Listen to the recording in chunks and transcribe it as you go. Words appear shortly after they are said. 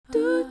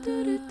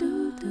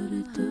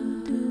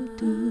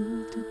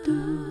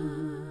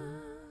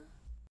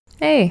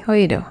Hey, how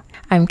you do?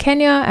 I'm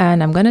Kenya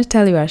and I'm going to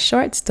tell you a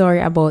short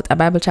story about a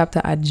Bible chapter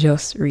I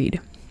just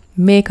read.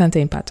 May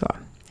contain patois.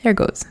 Here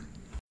goes.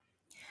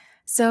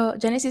 So,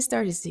 Genesis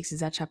 36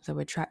 is a chapter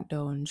we track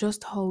down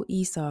just how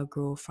Esau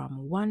grew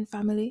from one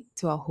family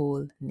to a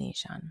whole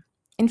nation.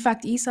 In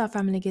fact, Esau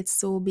family gets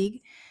so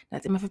big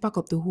that him have to pack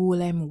up the whole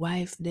them,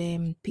 wife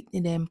them,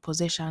 picnic them,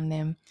 possession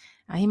them,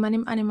 and him and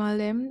him animal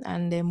them,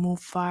 and they move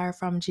far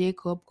from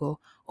Jacob, go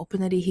up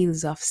into the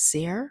hills of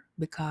Seir,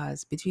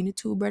 because between the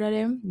two brother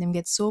them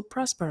get so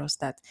prosperous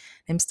that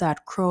them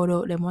start crowd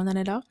out them one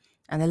another,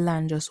 and the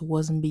land just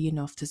wasn't big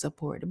enough to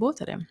support the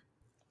both of them.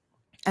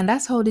 And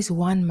that's how this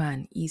one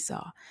man,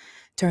 Esau,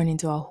 turned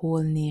into a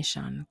whole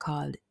nation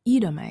called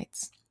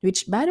Edomites,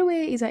 which, by the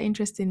way, is an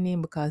interesting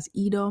name because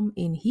Edom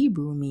in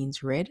Hebrew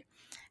means red,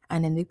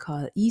 and then they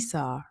call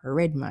Esau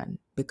red man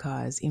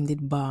because him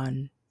did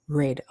born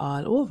red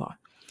all over.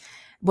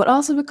 But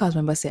also because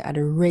remember say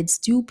the red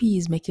stew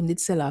peas make him did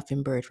sell off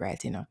in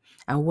birthright, And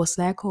what's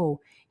like how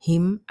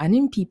him and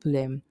him people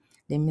them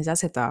is a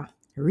set a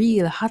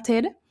real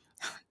hothead,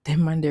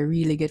 them man they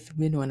really get to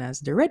be known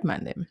as the red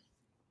man them.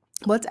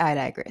 But I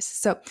digress.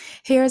 So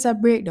here's a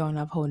breakdown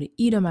of how the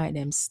Edomite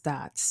them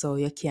start. So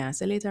you can't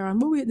say later on,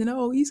 but wait, you know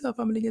how Esau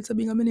family gets a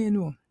big amene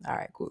no.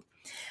 Alright, cool.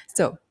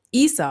 So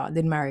Esau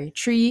did marry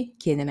 3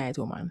 Canaanite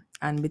women.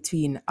 And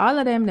between all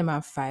of them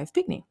have 5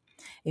 picnic.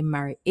 He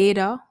married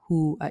Ada,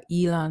 who a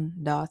Elon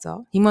daughter.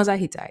 He was a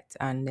Hittite,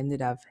 and then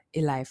did have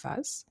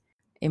Eliphaz.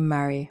 He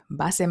married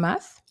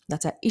Basemath,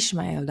 that's a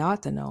Ishmael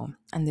daughter now,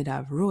 and did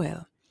have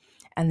Ruel.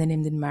 And then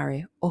him did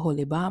marry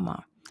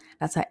Oholibama.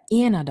 That's a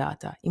Ana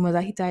daughter. He was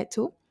a Hittite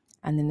too.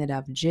 And then they'd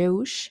have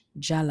Jeush,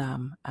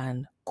 Jalam,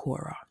 and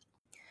Korah.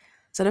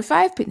 So the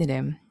 5 picnic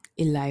them,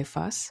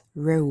 Eliphaz,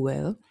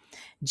 Reuel,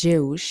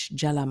 Jeush,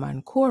 Jalam,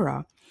 and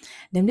Korah,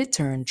 them they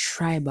turn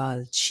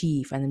tribal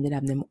chief and then they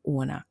have them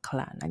own a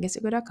clan. I guess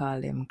you could have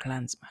called them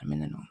clansman, I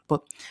don't know.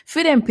 But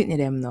for them picnic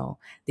them now,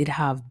 they'd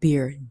have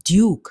Bear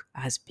Duke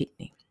as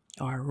picnic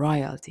or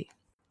royalty.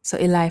 So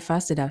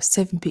Eliphaz did have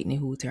 7 picnic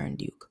who turned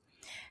Duke.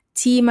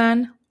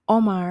 Teman,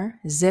 Omar,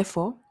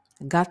 Zepho,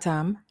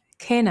 Gatam,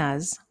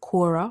 Kenaz,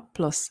 Korah,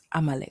 plus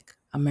Amalek.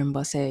 I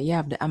remember say you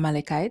have the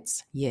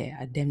Amalekites.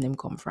 Yeah, them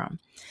come from.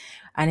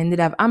 And then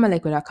they have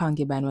Amalek with a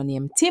concubine one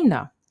named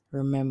Timnah.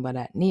 Remember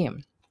that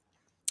name.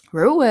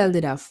 Reuel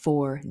did have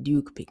 4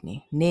 Duke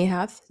picnic.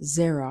 Nahath,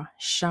 Zerah,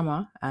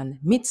 Shammah, and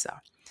Mitzah.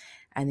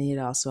 And then you'd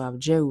also have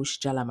Jeush,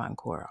 Jalam, and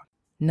Korah.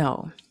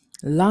 Now,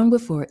 long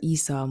before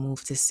Esau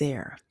moved to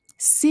Seir,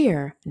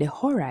 Seir, the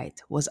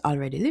Horite, was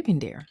already living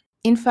there.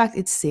 In fact,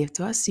 it's safe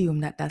to assume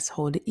that that's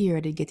how the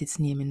area did get its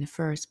name in the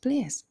first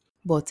place.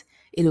 But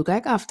it look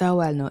like after a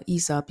while now,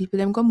 Esau people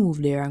them go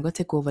move there and go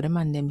take over them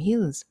and them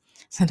hills.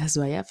 So that's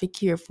why you have to be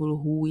careful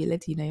who you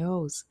let in your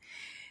house.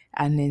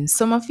 And then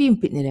some of you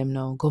picnic them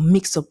now go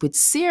mix up with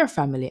Seir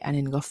family and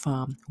then go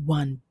form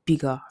one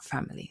bigger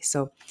family.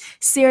 So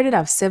Seir did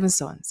have 7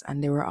 sons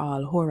and they were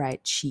all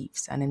Horite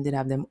chiefs and then did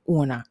have them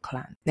own a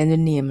clan. Then the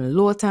name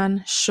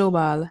Lotan,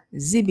 Shobal,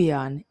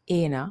 Zibeon,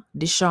 Ana,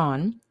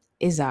 Dishon,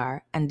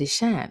 Izar, and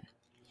Dishan.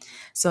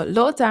 So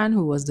Lotan,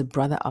 who was the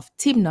brother of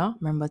Timnah,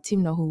 remember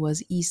Timnah who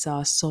was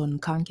Esau's son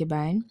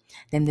concubine,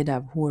 then did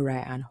have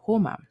Horai and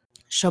Homam.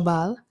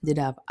 Shobal did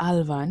have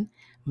Alvan,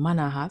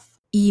 Manahath,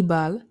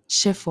 Ebal,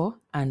 Shepho,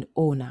 and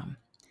Onam.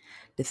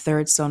 The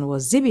third son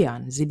was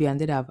Zibeon. Zibeon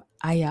did have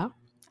Aya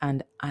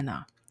and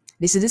Anna.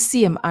 This is the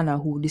same Anna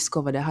who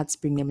discovered the hot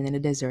spring them in the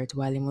desert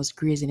while he was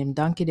grazing him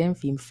donkey them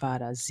for him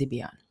father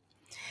Zibeon.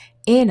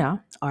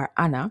 Ana, or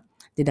Anna,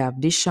 did have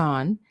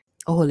Dishon,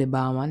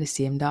 Oholibama, the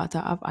same daughter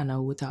of Anna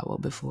who we talked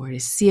about before, the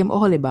same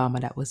Oholibama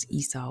that was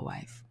Esau's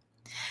wife.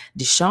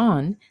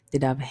 Dishon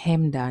did have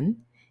Hemdan,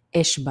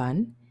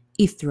 Eshban,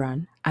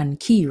 Ithran, and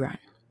Kiran.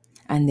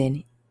 And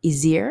then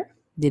Izir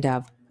did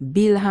have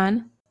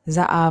Bilhan,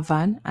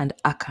 Zaavan, and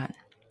Akan.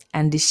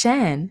 And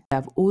Dishan did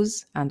have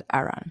Uz and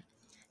Aran.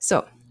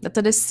 So that's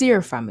the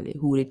Seir family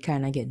who did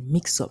kind of get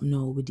mixed up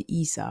now with the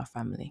Esau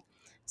family.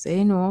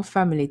 So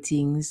family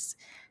things,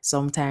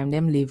 sometimes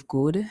them live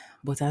good,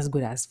 but as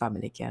good as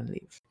family can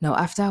live. Now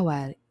after a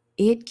while,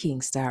 8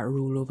 kings start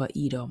rule over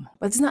Edom.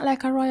 But it's not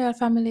like a royal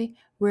family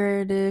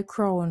where the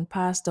crown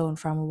passed down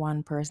from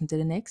one person to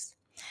the next.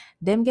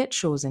 Them get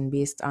chosen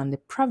based on the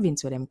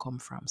province where them come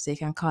from. So you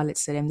can call it,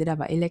 say them did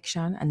have an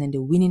election and then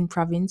the winning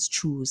province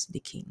choose the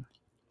king.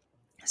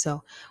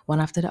 So one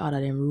after the other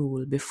them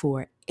rule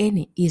before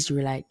any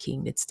Israelite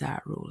king did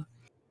start rule.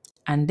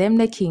 And them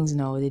the kings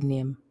now they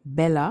name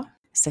Bela,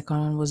 second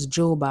one was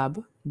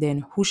Jobab,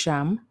 then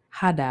Husham,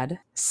 Hadad,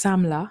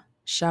 Samla,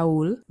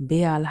 Shaul,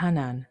 Baal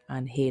Hanan,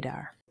 and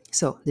Hadar.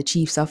 So the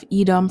chiefs of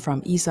Edom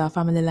from Esau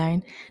family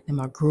line,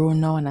 them are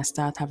grown now and I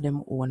start have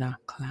them own a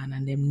clan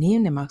and them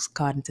name them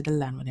according to the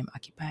land where them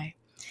occupy.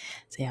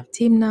 So you have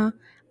Timnah,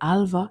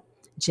 Alva,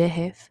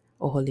 Jeheth,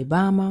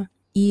 Oholibama,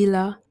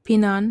 Elah,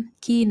 Pinon,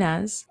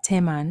 Kenaz,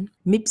 Teman,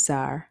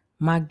 Mibzar,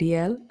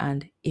 Magdiel,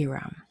 and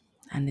Iram.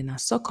 And then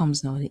as so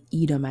comes now, the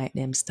Edomite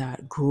them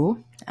start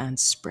grow and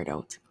spread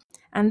out.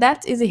 And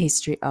that is the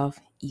history of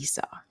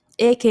Esau,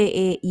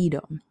 aka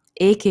Edom,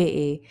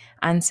 aka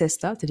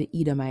ancestor to the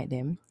Edomite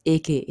them,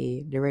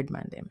 aka the red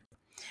man them.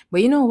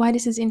 But you know why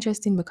this is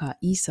interesting? Because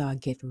Esau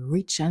get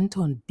rich and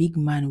turn big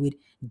man with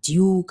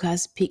Duke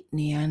as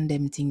Pickney and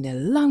them thing there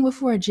long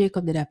before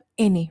Jacob did have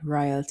any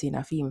royalty in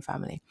a him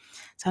family.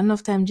 So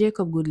enough time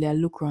Jacob goodly I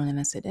look around and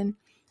I said, then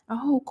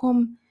how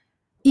come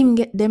him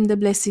get them the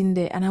blessing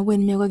there and I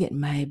when me go get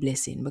my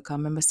blessing? Because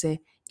remember say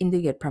him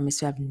they get promised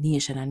to have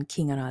nation and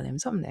king and all them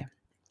something there.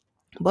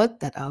 But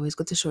that always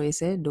got to show you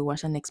say, do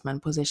watch the next man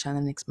possession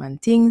and next man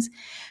things.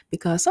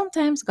 Because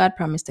sometimes God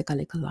promised take a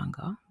little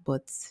longer,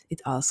 but it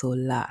also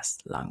lasts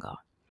longer.